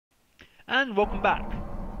And welcome back.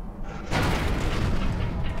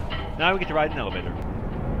 Now we get to ride an elevator.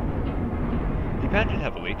 He panted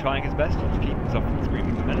heavily, trying his best to keep himself from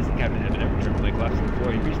screaming. The menacing cabin had been every turn when they collapsed to the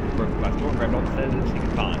floor. He reached the broken glass door, grabbed all the sedatives he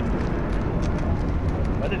could find.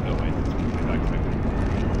 That didn't go away as quickly as I expected.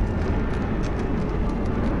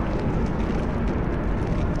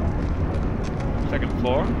 Second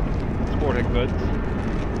floor, sporting goods,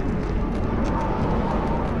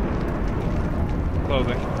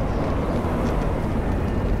 clothing,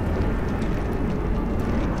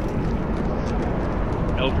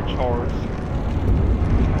 eldritch horrors.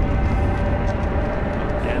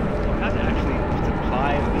 Damn, how to actually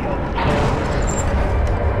supply the eldritch horrors.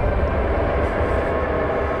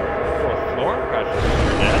 Fourth floor, crashes to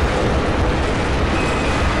your death.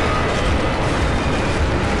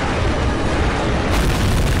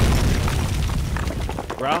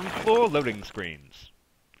 Ground floor loading screens.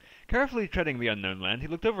 Carefully treading the unknown land, he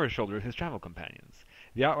looked over his shoulder at his travel companions.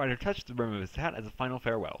 The outrider touched the brim of his hat as a final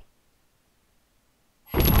farewell.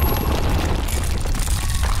 And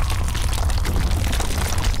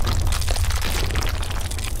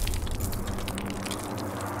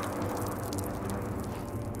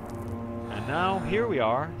now, here we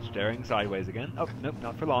are, staring sideways again. Oh, nope,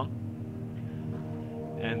 not for long.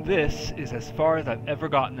 And this is as far as I've ever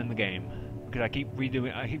gotten in the game. Because I keep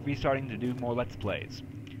restarting to do more Let's Plays.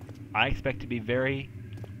 I expect to be very,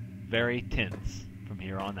 very tense from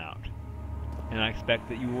here on out. And I expect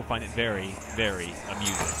that you will find it very, very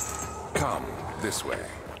amusing. Come, this way.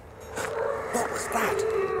 What was that?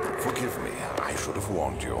 Forgive me, I should have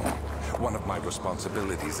warned you. One of my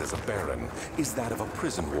responsibilities as a Baron is that of a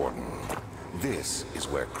prison warden. This is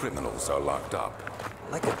where criminals are locked up.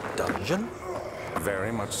 Like a dungeon?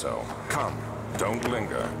 Very much so. Come, don't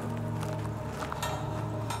linger.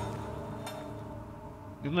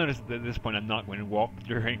 You'll notice that at this point I'm not going to walk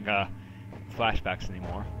during flashbacks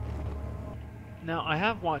anymore. Now, I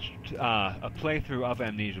have watched a playthrough of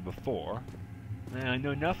Amnesia before, and I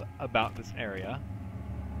know enough about this area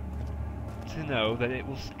to know that it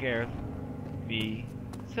will scare me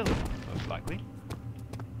silly, most likely.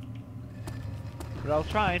 But I'll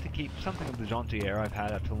try to keep something of the jaunty air I've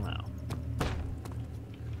had up till now.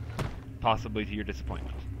 Possibly to your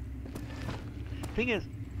disappointment. Thing is,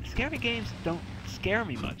 scary games don't scare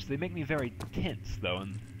me much. They make me very tense, though,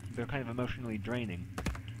 and they're kind of emotionally draining.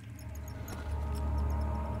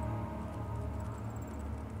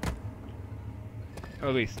 Or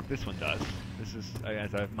at least, this one does. This is,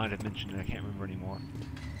 as I might have mentioned, I can't remember anymore,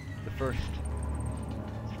 the first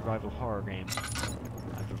survival horror game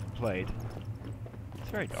I've ever played. It's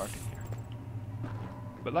very dark in here.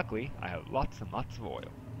 But luckily, I have lots and lots of oil.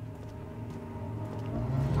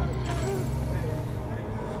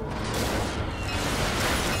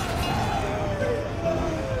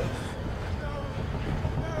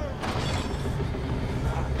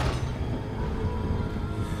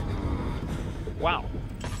 Wow.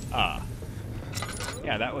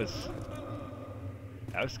 Yeah, that was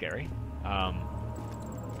scary.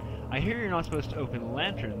 I hear you're not supposed to open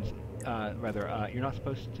lanterns, you're not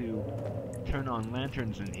supposed to turn on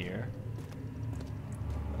lanterns in here.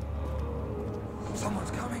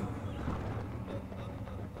 Someone's coming.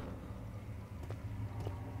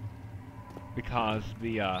 Because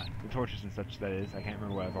the torches and such, that is, I can't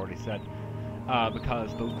remember what I've already said,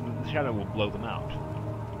 because the shadow will blow them out.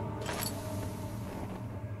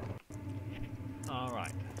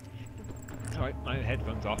 Alright. Sorry, my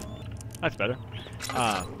headphones off. That's better.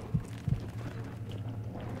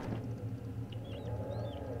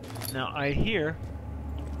 Now, I hear,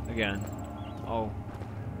 again, all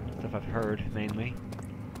stuff I've heard, mainly.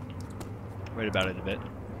 Read about it a bit.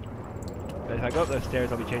 But if I go up those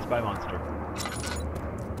stairs, I'll be chased by a monster.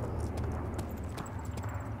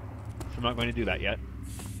 So I'm not going to do that yet.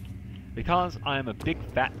 Because I am a big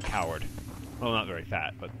fat coward. Well, not very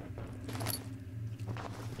fat, but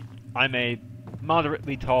I'm a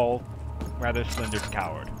moderately tall, rather slender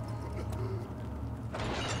coward.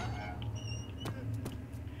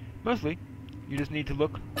 Mostly, you just need to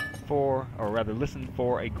look for, or rather listen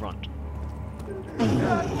for, a grunt. Oh,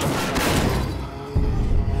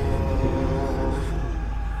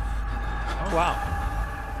 wow.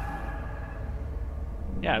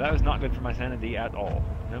 Yeah, that was not good for my sanity at all.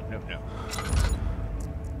 Nope, nope, nope.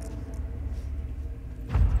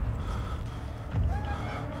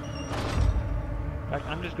 In fact,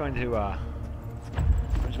 I'm just going to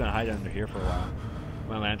hide under here for a while.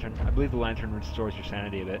 My lantern. I believe the lantern restores your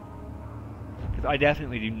sanity a bit. Because I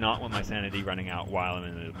definitely do not want my sanity running out while I'm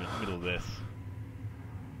in the middle of this.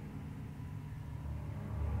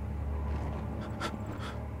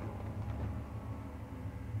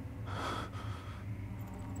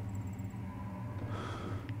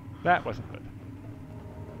 That wasn't good.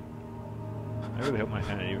 I really hope my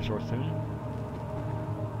sanity restores soon.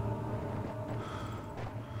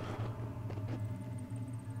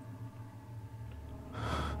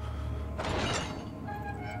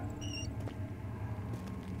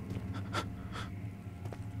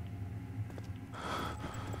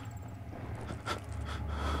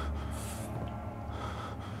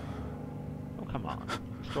 Oh, come on.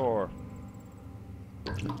 Restore.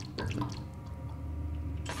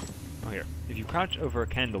 Oh, here. If you crouch over a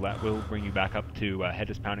candle, that will bring you back up to head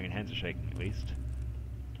is pounding and hands are shaking, at least.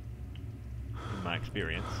 In my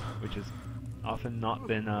experience, which has often not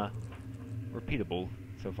been repeatable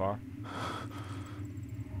so far.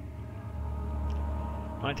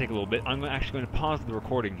 Might take a little bit. I'm actually going to pause the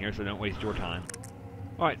recording here so I don't waste your time.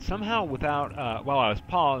 Alright, somehow without, while I was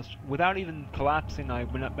paused, without even collapsing, I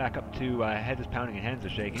went back up to head is pounding and hands are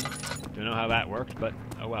shaking. Don't know how that worked, but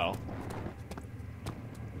oh well.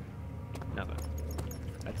 Nothing.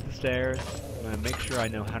 That's the stairs. I'm going to make sure I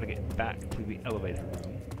know how to get back to the elevator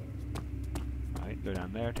room. Alright, go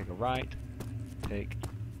down there, take a right, take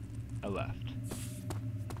a left.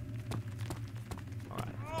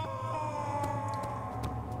 Alright.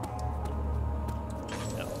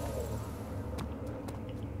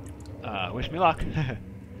 No. Wish me luck. I'm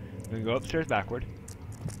going to go upstairs backward.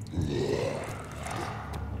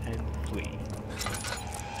 And flee.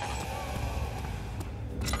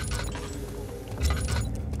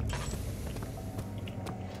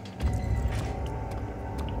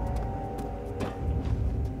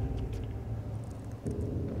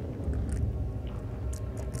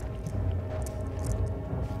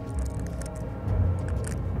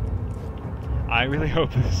 I really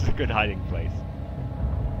hope this is a good hiding place.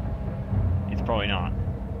 It's probably not.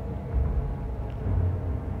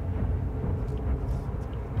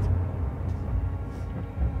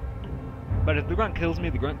 But if the grunt kills me,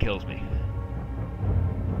 the grunt kills me.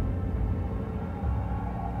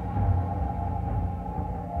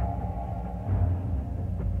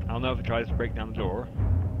 I don't know if it tries to break down the door.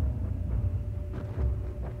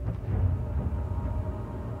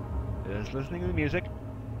 Just listening to the music,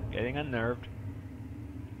 getting unnerved.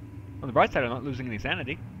 On the bright side, I'm not losing any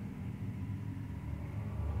sanity.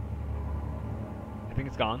 I think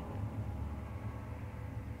it's gone.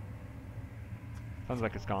 Sounds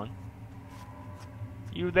like it's gone.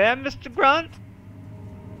 You there, Mr. Grunt?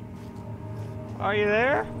 Are you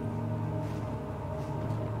there?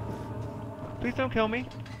 Please don't kill me.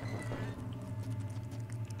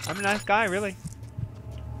 I'm a nice guy, really.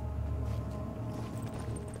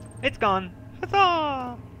 It's gone.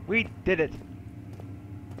 Huzzah! We did it.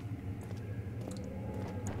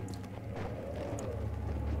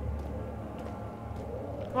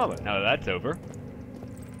 Well, now that that's over,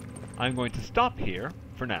 I'm going to stop here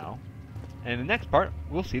for now, and in the next part,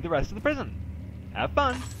 we'll see the rest of the prison. Have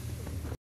fun!